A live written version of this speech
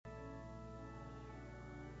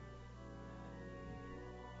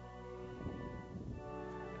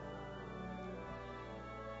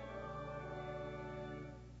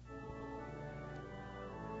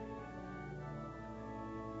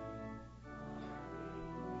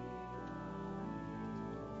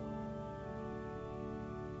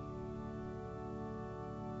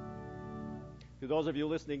To those of you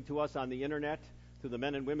listening to us on the internet, to the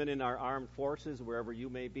men and women in our armed forces, wherever you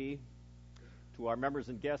may be, to our members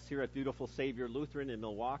and guests here at Beautiful Savior Lutheran in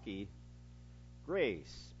Milwaukee,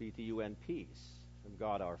 grace be to you and peace from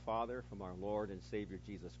God our Father, from our Lord and Savior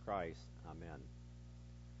Jesus Christ. Amen.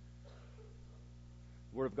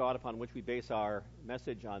 The Word of God upon which we base our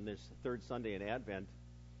message on this third Sunday in Advent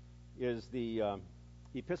is the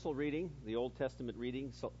epistle reading, the Old Testament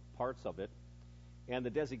reading, parts of it, and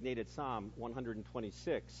the designated Psalm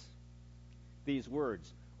 126. These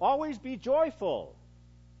words, "Always be joyful.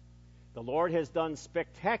 The Lord has done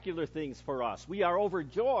spectacular things for us. We are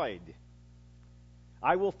overjoyed.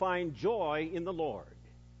 I will find joy in the Lord."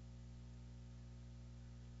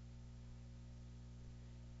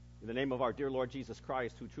 In the name of our dear Lord Jesus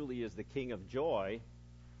Christ, who truly is the King of joy,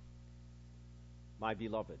 my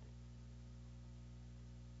beloved.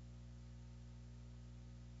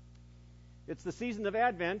 It's the season of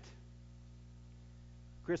Advent.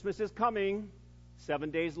 Christmas is coming.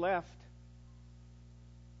 7 days left.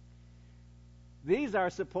 These are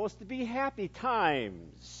supposed to be happy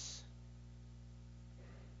times.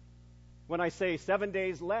 When I say 7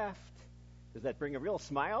 days left, does that bring a real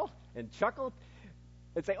smile and chuckle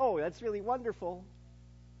and say, "Oh, that's really wonderful"?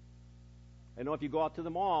 I know if you go out to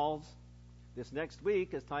the malls this next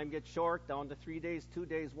week, as time gets short, down to 3 days, 2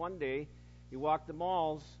 days, 1 day, you walk the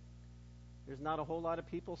malls, there's not a whole lot of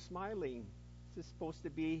people smiling. This is supposed to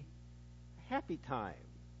be a happy time.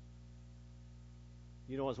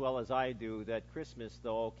 You know as well as I do that Christmas,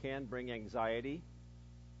 though, can bring anxiety,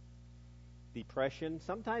 depression,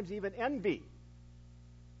 sometimes even envy.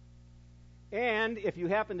 And if you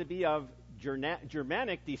happen to be of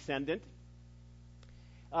Germanic descendant,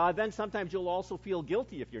 then sometimes you'll also feel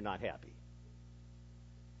guilty if you're not happy.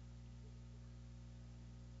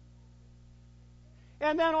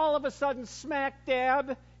 And then all of a sudden, smack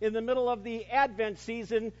dab in the middle of the Advent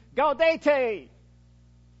season, Gaudete!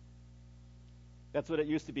 That's what it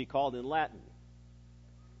used to be called in Latin.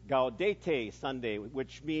 Gaudete Sunday,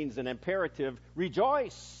 which means an imperative,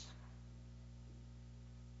 rejoice.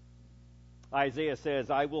 Isaiah says,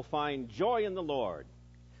 "I will find joy in the Lord."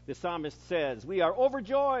 The psalmist says, "We are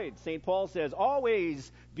overjoyed." St. Paul says,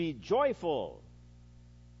 "Always be joyful."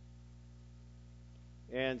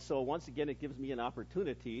 And so once again, it gives me an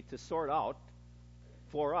opportunity to sort out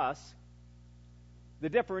for us the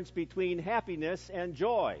difference between happiness and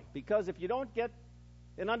joy. Because if you don't get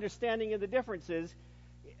an understanding of the differences,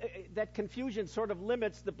 that confusion sort of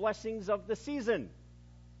limits the blessings of the season.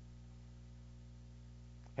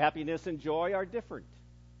 Happiness and joy are different.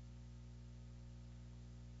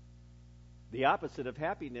 The opposite of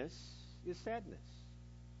happiness is sadness.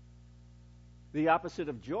 The opposite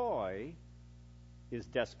of joy is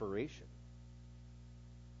desperation.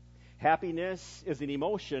 Happiness is an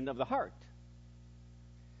emotion of the heart.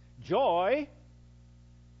 Joy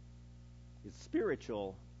is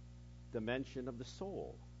spiritual dimension of the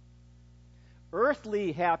soul.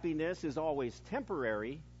 Earthly happiness is always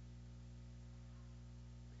temporary.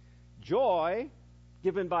 Joy,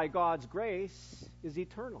 given by God's grace, is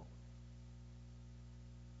eternal.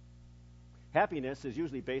 Happiness is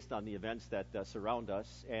usually based on the events that surround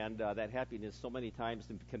us, and that happiness so many times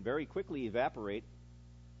can very quickly evaporate.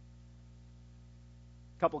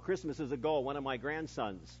 A couple Christmases ago, one of my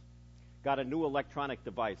grandsons got a new electronic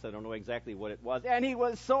device. I don't know exactly what it was, and he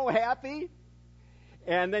was so happy.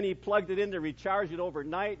 And then he plugged it in to recharge it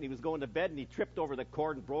overnight, and he was going to bed, and he tripped over the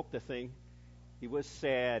cord and broke the thing. He was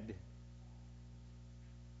sad.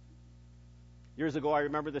 Years ago, I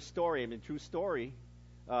remember the story, true story.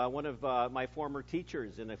 One of my former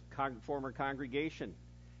teachers in a former congregation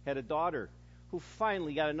had a daughter who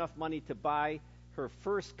finally got enough money to buy her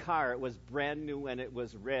first car. It was brand new and it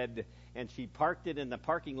was red, and she parked it in the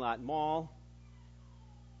parking lot mall,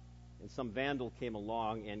 and some vandal came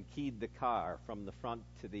along and keyed the car from the front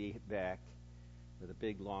to the back with a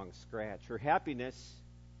big long scratch. Her happiness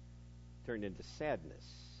turned into sadness.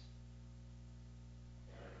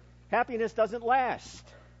 Happiness doesn't last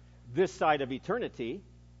this side of eternity.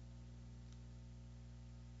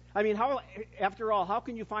 After all, how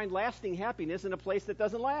can you find lasting happiness in a place that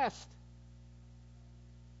doesn't last?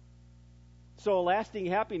 So lasting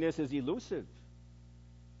happiness is elusive.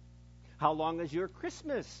 How long is your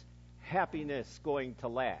Christmas happiness going to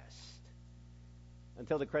last?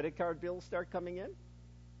 Until the credit card bills start coming in?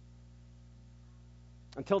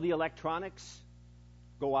 Until the electronics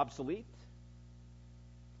go obsolete?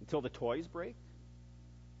 Until the toys break?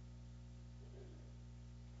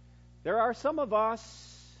 There are some of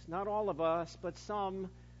us, not all of us, but some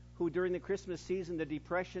who during the Christmas season, the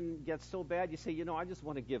depression gets so bad, you say, I just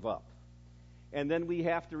want to give up. And then we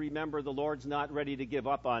have to remember the Lord's not ready to give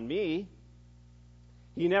up on me.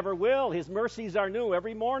 He never will. His mercies are new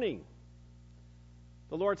every morning.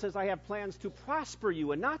 The Lord says, I have plans to prosper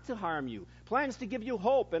you and not to harm you, plans to give you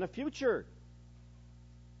hope and a future.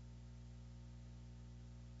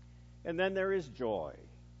 And then there is joy.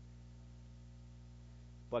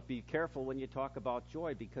 But be careful when you talk about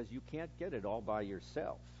joy, because you can't get it all by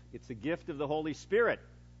yourself. It's a gift of the Holy Spirit.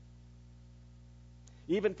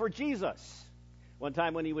 Even for Jesus. One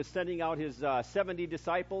time when he was sending out his 70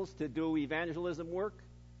 disciples to do evangelism work,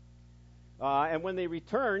 and when they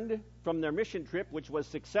returned from their mission trip, which was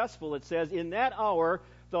successful, it says, in that hour,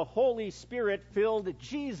 the Holy Spirit filled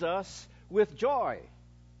Jesus with joy.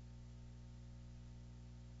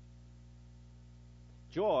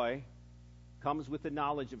 Joy comes with the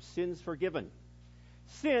knowledge of sins forgiven.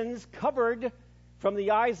 Sins covered from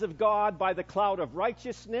the eyes of God by the cloud of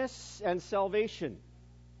righteousness and salvation.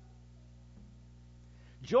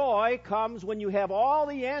 Joy comes when you have all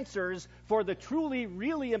the answers for the truly,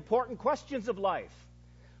 really important questions of life.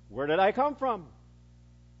 Where did I come from?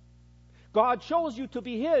 God chose you to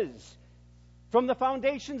be His from the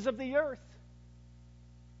foundations of the earth.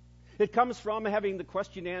 It comes from having the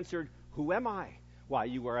question answered, who am I? Why,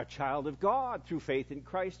 you are a child of God through faith in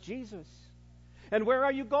Christ Jesus. And where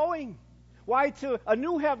are you going? Why, to a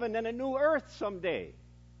new heaven and a new earth someday.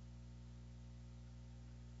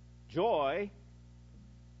 Joy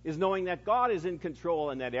is knowing that God is in control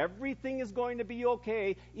and that everything is going to be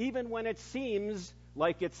okay, even when it seems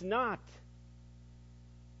like it's not.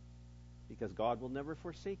 Because God will never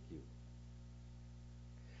forsake you.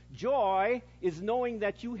 Joy is knowing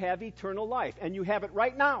that you have eternal life, and you have it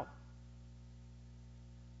right now.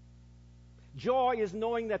 Joy is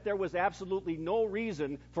knowing that there was absolutely no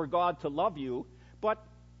reason for God to love you, but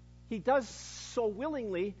He does so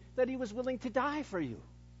willingly that He was willing to die for you.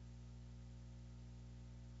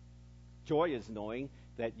 Joy is knowing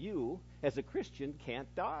that you, as a Christian,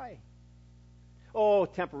 can't die. Oh,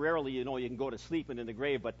 temporarily, you can go to sleep and in the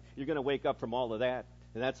grave, but you're going to wake up from all of that,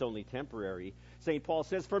 and that's only temporary. St. Paul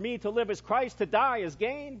says, for me to live is Christ, to die is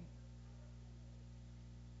gain.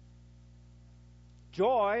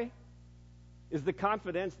 Joy is the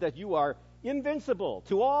confidence that you are invincible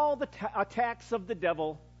to all the attacks of the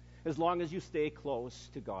devil as long as you stay close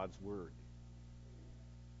to God's Word.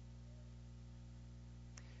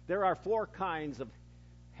 There are 4 kinds of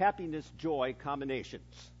happiness-joy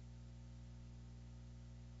combinations.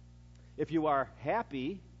 If you are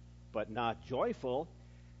happy but not joyful,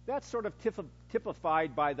 that's sort of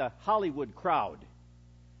typified by the Hollywood crowd.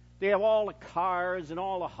 They have all the cars and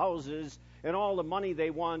all the houses and all the money they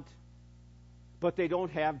want, but they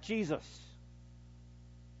don't have Jesus.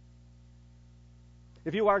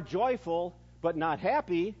 If you are joyful but not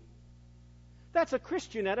happy, that's a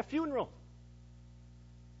Christian at a funeral.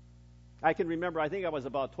 I can remember, I think I was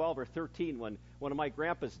about 12 or 13 when one of my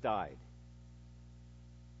grandpas died.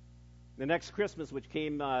 The next Christmas, which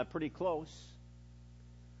came pretty close,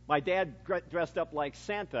 my dad dressed up like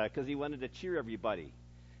Santa because he wanted to cheer everybody.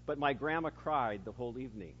 But my grandma cried the whole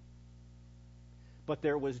evening. But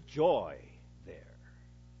there was joy there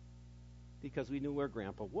because we knew where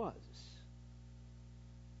Grandpa was.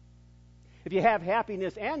 If you have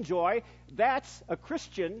happiness and joy, that's a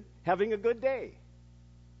Christian having a good day.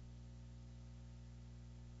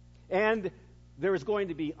 And there is going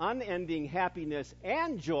to be unending happiness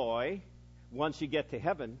and joy once you get to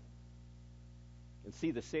heaven and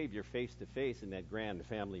see the Savior face to face in that grand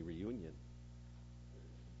family reunion.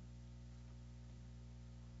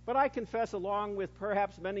 But I confess, along with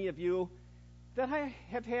perhaps many of you, that I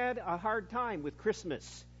have had a hard time with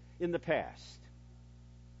Christmas in the past.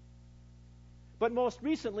 But most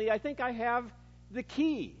recently, I think I have the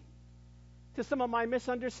key to some of my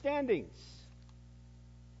misunderstandings.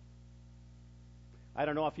 I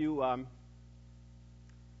don't know if you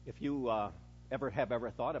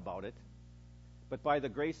ever thought about it, but by the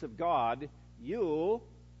grace of God, you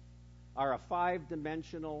are a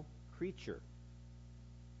 5-dimensional creature.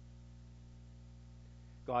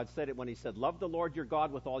 God said it when He said, love the Lord your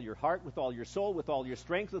God with all your heart, with all your soul, with all your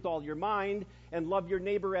strength, with all your mind, and love your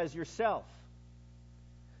neighbor as yourself.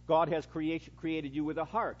 God has created you with a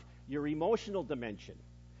heart, your emotional dimension,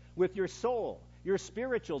 with your soul, your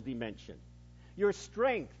spiritual dimension, your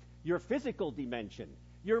strength, your physical dimension,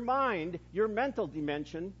 your mind, your mental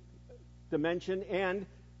dimension, and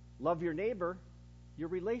love your neighbor, your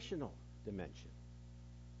relational dimension.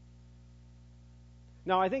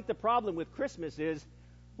 Now, I think the problem with Christmas is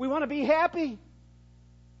we want to be happy.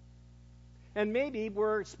 And maybe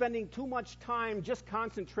we're spending too much time just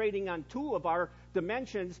concentrating on 2 of our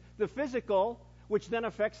dimensions, the physical, which then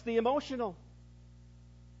affects the emotional.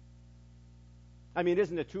 I mean,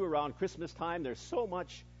 isn't it true around Christmas time there's so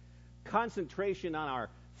much concentration on our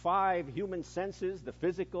 5 human senses, the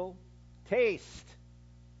physical, taste,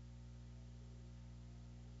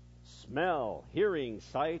 smell, hearing,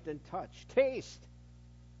 sight, and touch. Taste.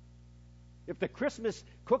 If the Christmas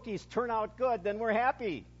cookies turn out good, then we're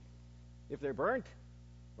happy. If they're burnt,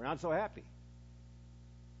 we're not so happy.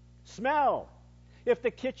 Smell. If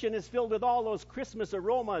the kitchen is filled with all those Christmas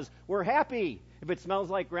aromas, we're happy. If it smells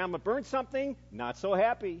like Grandma burnt something, not so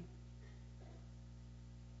happy.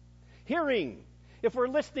 Hearing. If we're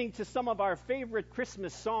listening to some of our favorite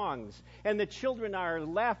Christmas songs and the children are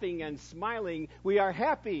laughing and smiling, we are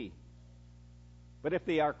happy. But if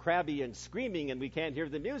they are crabby and screaming and we can't hear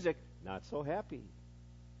the music, not so happy.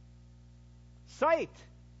 Sight.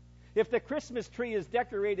 If the Christmas tree is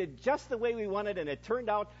decorated just the way we want it and it turned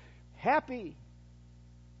out happy.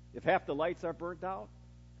 If half the lights are burnt out,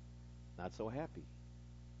 not so happy.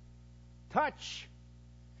 Touch.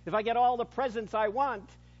 If I get all the presents I want,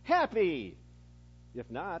 happy. If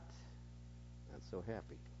not so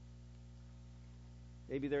happy.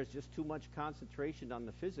 Maybe there's just too much concentration on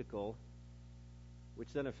the physical,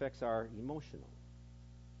 which then affects our emotional.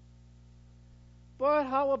 But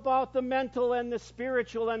how about the mental and the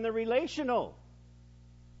spiritual and the relational?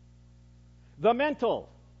 The mental.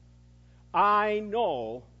 I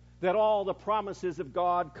know that all the promises of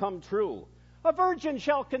God come true. A virgin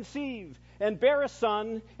shall conceive and bear a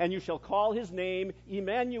son, and you shall call his name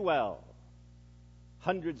Emmanuel.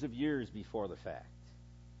 Hundreds of years before the fact.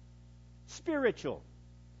 Spiritual.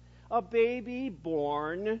 A baby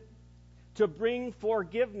born to bring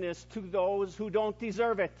forgiveness to those who don't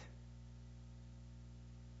deserve it.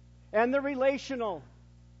 And the relational.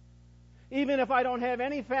 Even if I don't have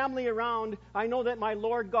any family around, I know that my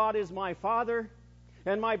Lord God is my Father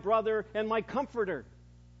and my brother and my comforter.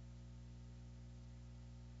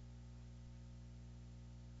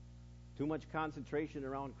 Too much concentration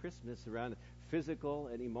around Christmas, around physical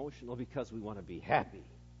and emotional, because we want to be happy.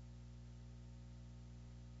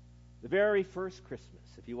 The very first Christmas,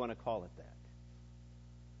 if you want to call it that.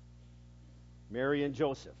 Mary and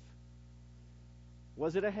Joseph.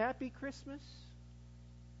 Was it a happy Christmas?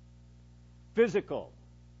 Physical.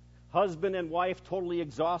 Husband and wife totally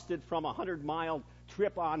exhausted from a 100-mile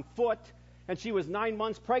trip on foot, and she was 9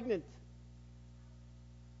 months pregnant.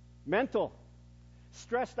 Mental.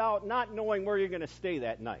 Stressed out, not knowing where you're going to stay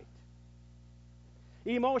that night.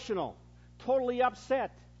 Emotional. Totally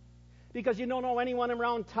upset because you don't know anyone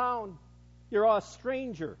around town. You're a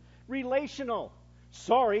stranger. Relational.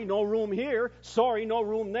 Sorry, no room here. Sorry, no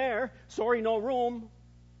room there. Sorry, no room.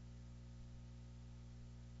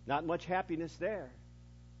 Not much happiness there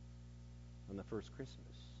on the first Christmas.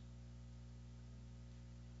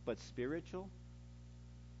 But spiritual,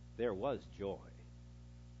 there was joy.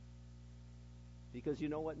 Because you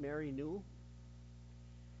know what Mary knew?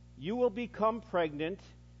 You will become pregnant,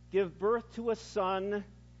 give birth to a son,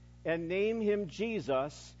 and name him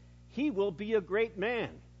Jesus. He will be a great man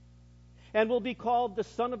and will be called the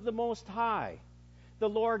Son of the Most High. The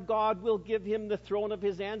Lord God will give him the throne of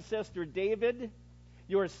his ancestor David.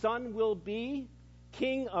 Your son will be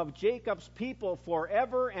king of Jacob's people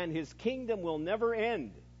forever, and his kingdom will never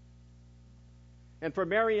end. And for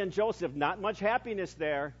Mary and Joseph, not much happiness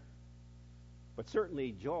there, but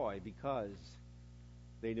certainly joy because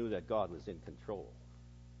they knew that God was in control.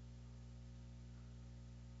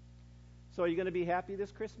 So are you going to be happy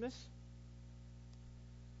this Christmas?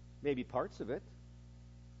 Maybe parts of it.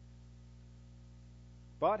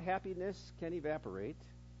 But happiness can evaporate,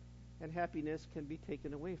 and happiness can be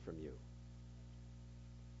taken away from you.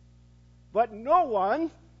 But no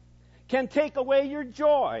one can take away your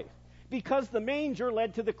joy, because the manger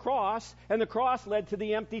led to the cross, and the cross led to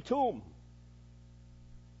the empty tomb.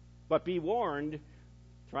 But be warned,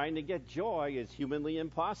 trying to get joy is humanly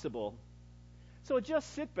impossible. So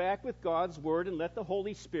just sit back with God's Word and let the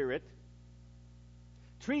Holy Spirit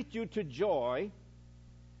treat you to joy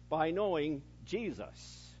by knowing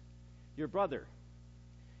Jesus, your brother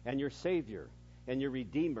and your Savior and your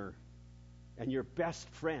Redeemer and your best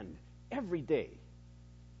friend every day.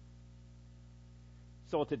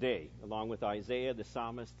 So today, along with Isaiah, the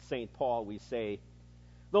psalmist, St. Paul, we say,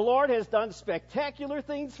 the Lord has done spectacular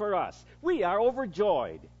things for us. We are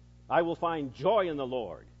overjoyed. I will find joy in the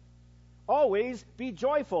Lord. Always be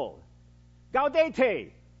joyful.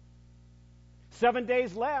 Gaudete. 7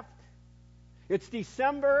 days left. It's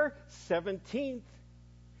December 17th.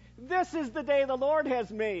 This is the day the Lord has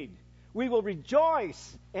made. We will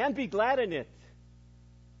rejoice and be glad in it.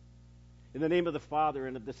 In the name of the Father,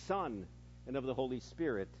 and of the Son, and of the Holy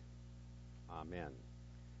Spirit. Amen.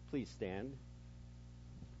 Please stand.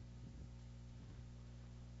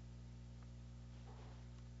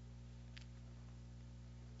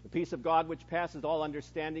 peace of God which passes all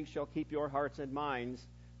understanding shall keep your hearts and minds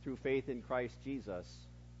through faith in Christ Jesus.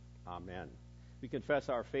 Amen. We confess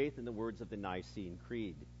our faith in the words of the Nicene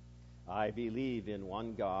Creed. I believe in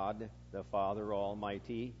one God, the Father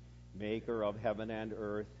Almighty, maker of heaven and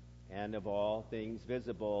earth, and of all things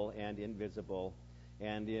visible and invisible,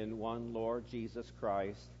 and in one Lord Jesus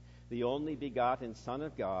Christ, the only begotten Son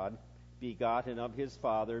of God, begotten of his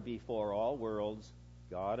Father before all worlds,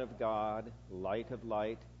 God of God, light of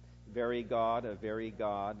light, very God of very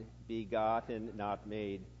God, begotten, not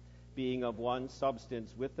made, being of one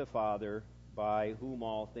substance with the Father, by whom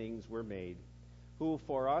all things were made, who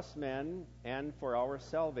for us men and for our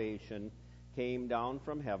salvation came down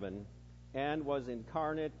from heaven, and was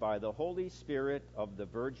incarnate by the Holy Spirit of the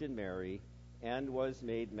Virgin Mary, and was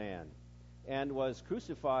made man, and was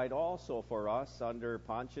crucified also for us under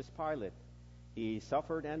Pontius Pilate. He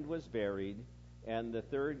suffered and was buried, and the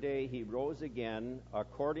third day he rose again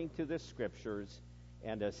according to the Scriptures,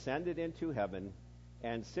 and ascended into heaven,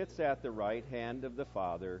 and sits at the right hand of the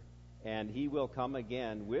Father, and he will come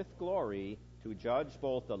again with glory to judge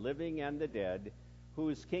both the living and the dead,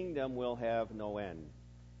 whose kingdom will have no end.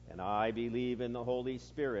 And I believe in the Holy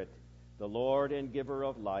Spirit, the Lord and giver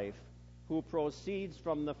of life, who proceeds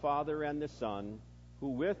from the Father and the Son, who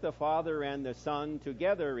with the Father and the Son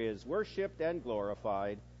together is worshipped and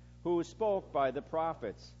glorified, who spoke by the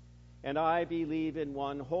prophets. And I believe in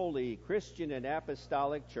one holy Christian and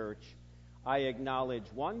apostolic church. I acknowledge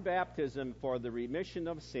one baptism for the remission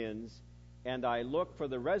of sins, and I look for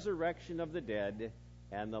the resurrection of the dead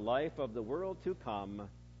and the life of the world to come.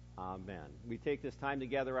 Amen. We take this time to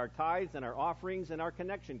gather our tithes and our offerings and our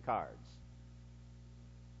connection cards.